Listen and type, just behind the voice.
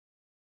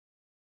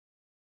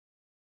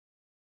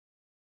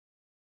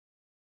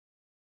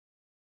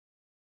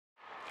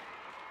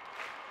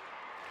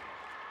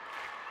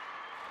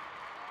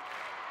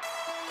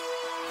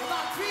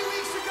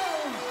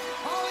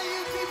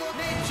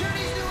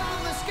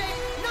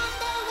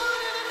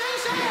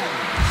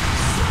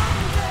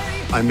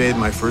I made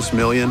my first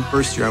million.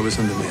 First year I was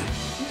in demand.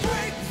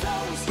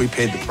 We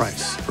paid the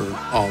price for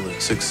all the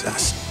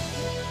success.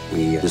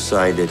 We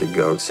decided to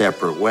go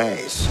separate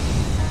ways.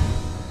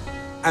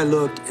 I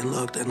looked and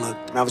looked and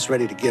looked, and I was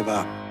ready to give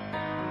up.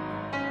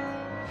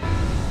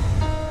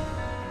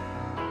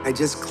 I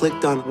just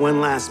clicked on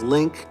one last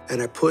link,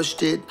 and I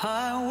pushed it.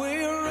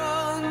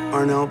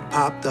 Arnel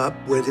popped up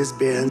with his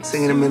band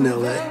singing in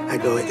Manila. I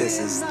go, this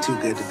is too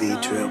good to be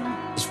true.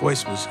 His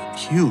voice was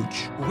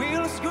huge.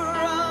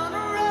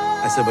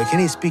 I said, but can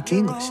he speak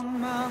English?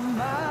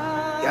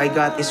 I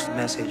got this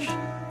message.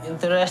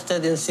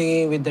 Interested in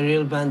singing with the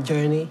real band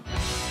Journey?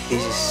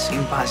 This is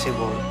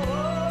impossible.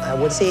 I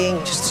would sing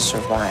just to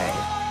survive.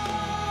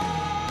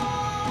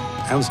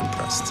 I was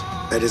impressed.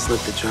 I just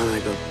looked at John and I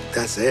go,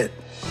 that's it.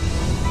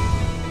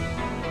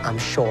 I'm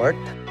short.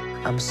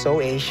 I'm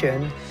so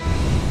Asian.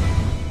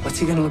 What's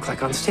he gonna look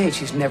like on stage?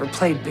 He's never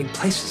played big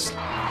places.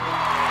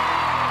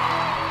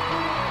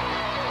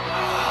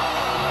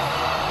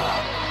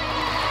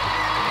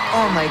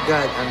 Oh my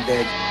God, I'm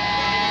dead.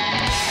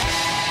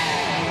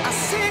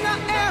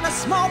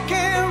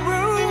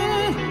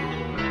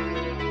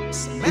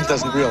 He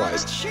doesn't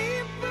realize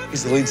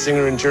he's the lead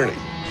singer in Journey.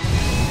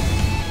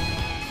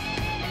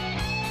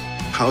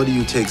 How do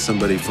you take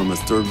somebody from a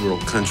third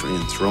world country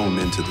and throw them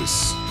into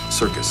this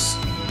circus?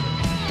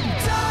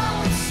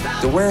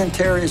 The wear and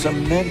tear is a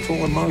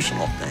mental,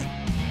 emotional thing.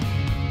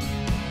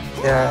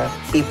 There are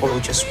people who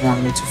just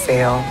want me to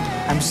fail.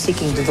 I'm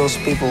sticking to those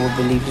people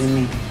who believe in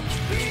me.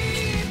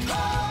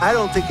 I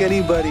don't think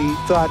anybody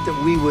thought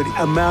that we would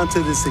amount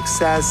to the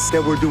success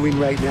that we're doing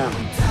right now.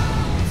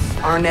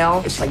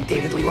 Arnel, it's like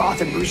David Lee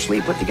Roth and Bruce Lee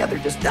put together,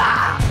 just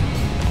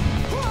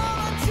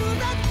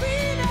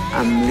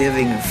I'm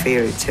living a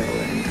fairy tale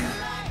right now.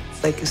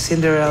 It's like a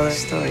Cinderella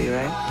story,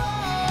 right?